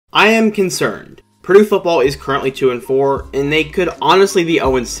I am concerned. Purdue football is currently 2-4, and they could honestly be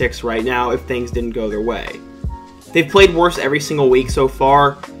 0-6 right now if things didn't go their way. They've played worse every single week so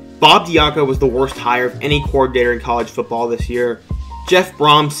far. Bob Diaco was the worst hire of any coordinator in college football this year. Jeff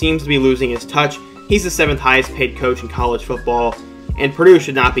Brohm seems to be losing his touch. He's the 7th highest paid coach in college football, and Purdue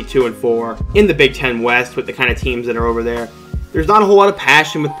should not be 2-4 in the Big Ten West with the kind of teams that are over there. There's not a whole lot of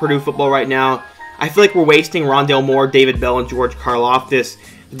passion with Purdue football right now. I feel like we're wasting Rondale Moore, David Bell, and George Karlaftis.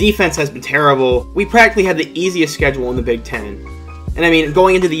 The defense has been terrible. We practically had the easiest schedule in the Big Ten. And I mean,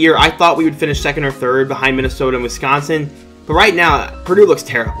 going into the year, I thought we would finish 2nd or 3rd behind Minnesota and Wisconsin. But right now, Purdue looks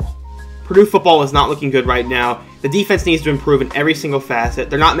terrible. Purdue football is not looking good right now. The defense needs to improve in every single facet.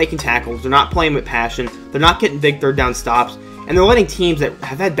 They're not making tackles. They're not playing with passion. They're not getting big 3rd down stops. And they're letting teams that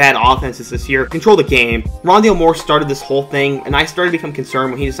have had bad offenses this year control the game. Rondale Moore started this whole thing, and I started to become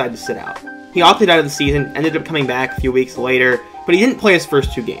concerned when he decided to sit out. He opted out of the season, ended up coming back a few weeks later, but he didn't play his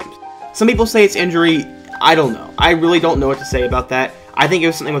first 2 games. Some people say it's injury. I don't know. I really don't know what to say about that. I think it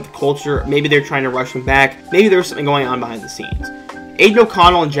was something with the culture. Maybe they're trying to rush him back. Maybe there was something going on behind the scenes. Aiden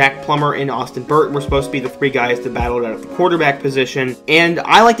O'Connell and Jack Plummer and Austin Burton were supposed to be the 3 guys that battled out of the quarterback position, and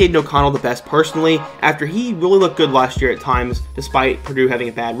I liked Aiden O'Connell the best personally after he really looked good last year at times despite Purdue having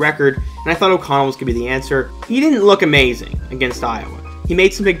a bad record, and I thought O'Connell was going to be the answer. He didn't look amazing against Iowa. He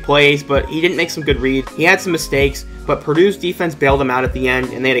made some big plays, but he didn't make some good reads. He had some mistakes, but Purdue's defense bailed him out at the end,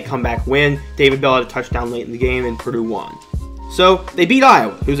 and they had a comeback win. David Bell had a touchdown late in the game, and Purdue won. So they beat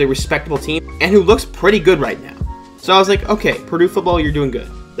Iowa, who's a respectable team, and who looks pretty good right now. So I was like, okay, Purdue football, you're doing good.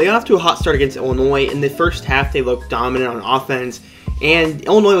 They got off to a hot start against Illinois. In the first half, they looked dominant on offense, and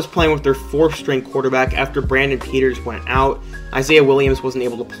Illinois was playing with their 4th-string quarterback after Brandon Peters went out. Isaiah Williams wasn't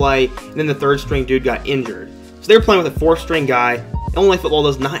able to play, and then the 3rd-string dude got injured. So they were playing with a 4th-string guy. Illinois football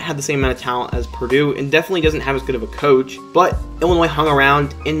does not have the same amount of talent as Purdue, and definitely doesn't have as good of a coach, but Illinois hung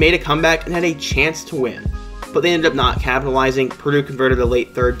around and made a comeback and had a chance to win. But they ended up not capitalizing. Purdue converted a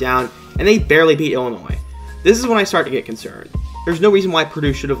late 3rd down, and they barely beat Illinois. This is when I start to get concerned. There's no reason why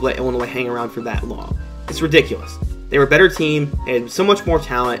Purdue should have let Illinois hang around for that long. It's ridiculous. They were a better team, they had so much more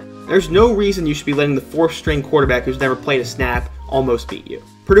talent. There's no reason you should be letting the 4th-string quarterback who's never played a snap almost beat you.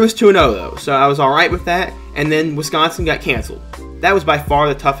 Purdue was 2-0 though, so I was alright with that, and then Wisconsin got canceled. That was by far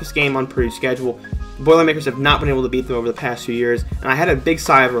the toughest game on Purdue's schedule. The Boilermakers have not been able to beat them over the past few years, and I had a big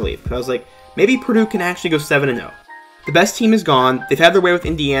sigh of relief, because I was like, maybe Purdue can actually go 7-0. The best team is gone. They've had their way with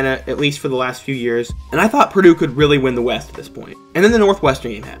Indiana, at least for the last few years, and I thought Purdue could really win the West at this point. And then the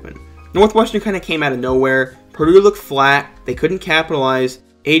Northwestern game happened. Northwestern kind of came out of nowhere. Purdue looked flat. They couldn't capitalize.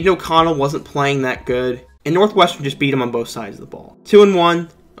 Aiden O'Connell wasn't playing that good, and Northwestern just beat them on both sides of the ball. 2-1,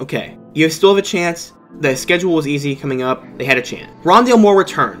 okay. You still have a chance. The schedule was easy coming up. They had a chance. Rondale Moore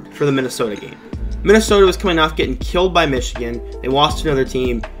returned for the Minnesota game. Minnesota was coming off getting killed by Michigan. They lost to another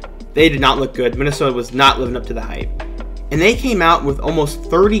team. They did not look good. Minnesota was not living up to the hype. And they came out with almost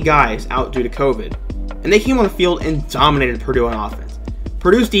 30 guys out due to COVID. And they came on the field and dominated Purdue on offense.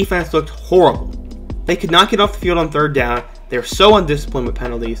 Purdue's defense looked horrible. They could not get off the field on 3rd down. They were so undisciplined with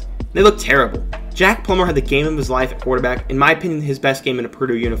penalties. They looked terrible. Jack Plummer had the game of his life at quarterback. In my opinion, his best game in a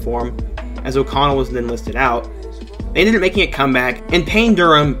Purdue uniform, as O'Connell was then listed out. They ended up making a comeback, and Payne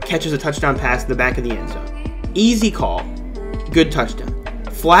Durham catches a touchdown pass in the back of the end zone. Easy call. Good touchdown.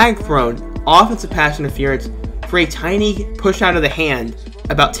 Flag thrown. Offensive pass interference for a tiny push out of the hand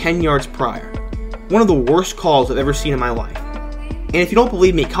about 10 yards prior. One of the worst calls I've ever seen in my life. And if you don't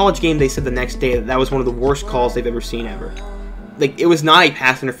believe me, College Game Day said the next day that that was one of the worst calls they've ever seen ever. Like, it was not a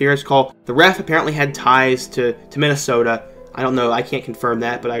pass interference call. The ref apparently had ties to Minnesota. I don't know, I can't confirm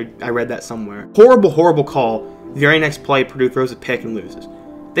that, but I read that somewhere. Horrible, horrible call. The very next play, Purdue throws a pick and loses.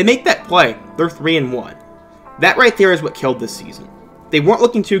 They make that play, they're 3-1. That right there is what killed this season. They weren't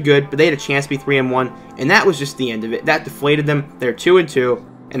looking too good, but they had a chance to be 3-1, and that was just the end of it. That deflated them. They're 2-2,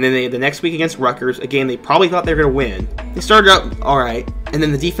 and then the next week against Rutgers, a game they probably thought they were going to win. They started out alright, and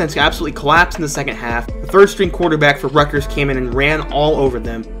then the defense absolutely collapsed in the second half. The 3rd-string quarterback for Rutgers came in and ran all over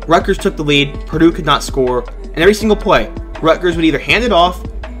them. Rutgers took the lead. Purdue could not score, and every single play, Rutgers would either hand it off,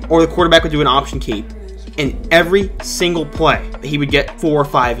 or the quarterback would do an option keep. And every single play, he would get 4 or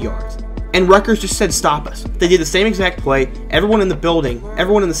 5 yards. And Rutgers just said, stop us. They did the same exact play. Everyone in the building,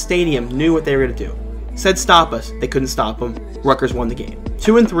 everyone in the stadium knew what they were going to do. Said, stop us. They couldn't stop them. Rutgers won the game.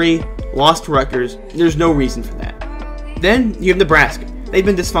 2-3, lost to Rutgers. There's no reason for that. Then you have Nebraska. They've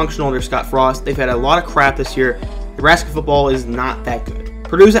been dysfunctional under Scott Frost. They've had a lot of crap this year. Nebraska football is not that good.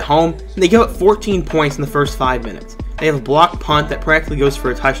 Purdue's at home, and they give up 14 points in the first 5 minutes. They have a blocked punt that practically goes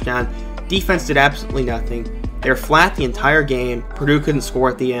for a touchdown. Defense did absolutely nothing. They were flat the entire game. Purdue couldn't score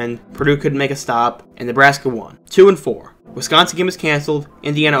at the end. Purdue couldn't make a stop, and Nebraska won. 2-4. Wisconsin game was canceled.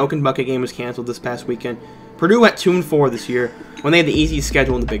 Indiana Oaken Bucket game was canceled this past weekend. Purdue went 2-4 this year when they had the easiest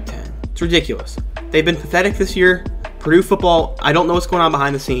schedule in the Big Ten. It's ridiculous. They've been pathetic this year. Purdue football, I don't know what's going on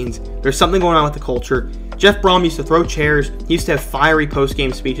behind the scenes. There's something going on with the culture. Jeff Brohm used to throw chairs. He used to have fiery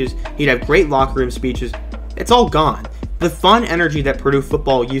post-game speeches. He'd have great locker room speeches. It's all gone. The fun energy that Purdue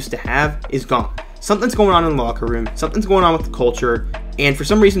football used to have is gone. Something's going on in the locker room. Something's going on with the culture. And for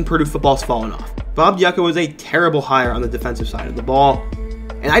some reason, Purdue football's fallen off. Bob Diaco was a terrible hire on the defensive side of the ball.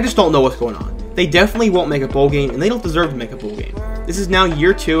 And I just don't know what's going on. They definitely won't make a bowl game, and they don't deserve to make a bowl game. This is now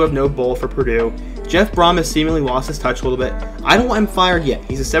year 2 of no bowl for Purdue. Jeff Brohm has seemingly lost his touch a little bit. I don't want him fired yet.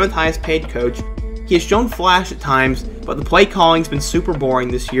 He's the 7th highest paid coach. He has shown flash at times, but the play calling's been super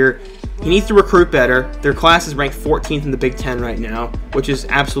boring this year. He needs to recruit better. Their class is ranked 14th in the Big Ten right now, which is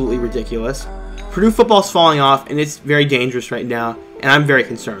absolutely ridiculous. Purdue football's falling off, and it's very dangerous right now, and I'm very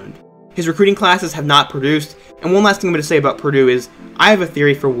concerned. His recruiting classes have not produced, and one last thing I'm going to say about Purdue is I have a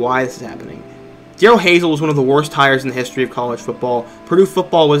theory for why this is happening. Darrell Hazel was one of the worst hires in the history of college football. Purdue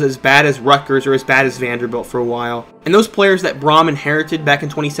football was as bad as Rutgers or as bad as Vanderbilt for a while. And those players that Brohm inherited back in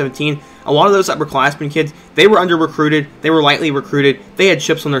 2017, a lot of those upperclassmen kids, they were under-recruited, they were lightly recruited, they had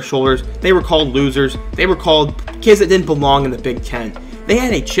chips on their shoulders, they were called losers, they were called kids that didn't belong in the Big Ten. They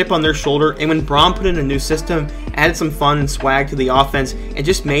had a chip on their shoulder, and when Brohm put in a new system, added some fun and swag to the offense, and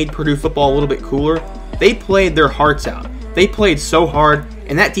just made Purdue football a little bit cooler, they played their hearts out. They played so hard,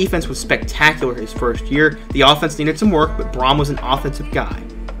 and that defense was spectacular his first year. The offense needed some work, but Brohm was an offensive guy.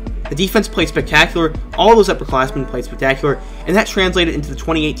 The defense played spectacular, all those upperclassmen played spectacular, and that translated into the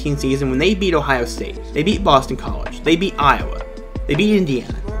 2018 season when they beat Ohio State, they beat Boston College, they beat Iowa, they beat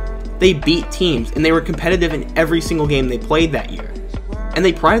Indiana. They beat teams, and they were competitive in every single game they played that year. And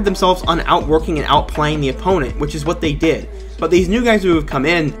they prided themselves on outworking and outplaying the opponent, which is what they did. But these new guys who have come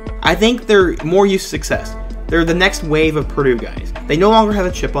in, I think they're more used to success. They're the next wave of Purdue guys. They no longer have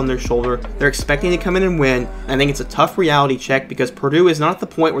a chip on their shoulder. They're expecting to come in and win. I think it's a tough reality check because Purdue is not at the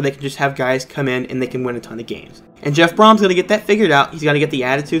point where they can just have guys come in and they can win a ton of games. And Jeff Brohm's going to get that figured out. He's got to get the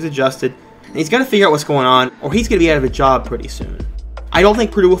attitudes adjusted. And he's got to figure out what's going on, or he's going to be out of a job pretty soon. I don't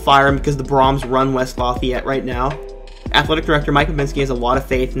think Purdue will fire him because the Brohms run West Lafayette right now. Athletic director Mike Babinski has a lot of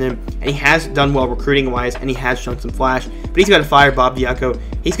faith in him, and he has done well recruiting-wise, and he has shown some flash, but he's got to fire Bob Diaco.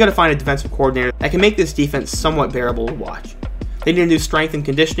 He's got to find a defensive coordinator that can make this defense somewhat bearable to watch. They need a new strength and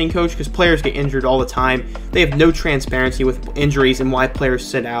conditioning coach because players get injured all the time. They have no transparency with injuries and why players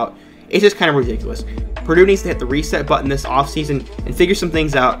sit out. It's just kind of ridiculous. Purdue needs to hit the reset button this offseason and figure some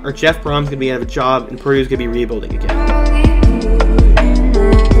things out, or Jeff Brohm's going to be out of a job, and Purdue's going to be rebuilding again.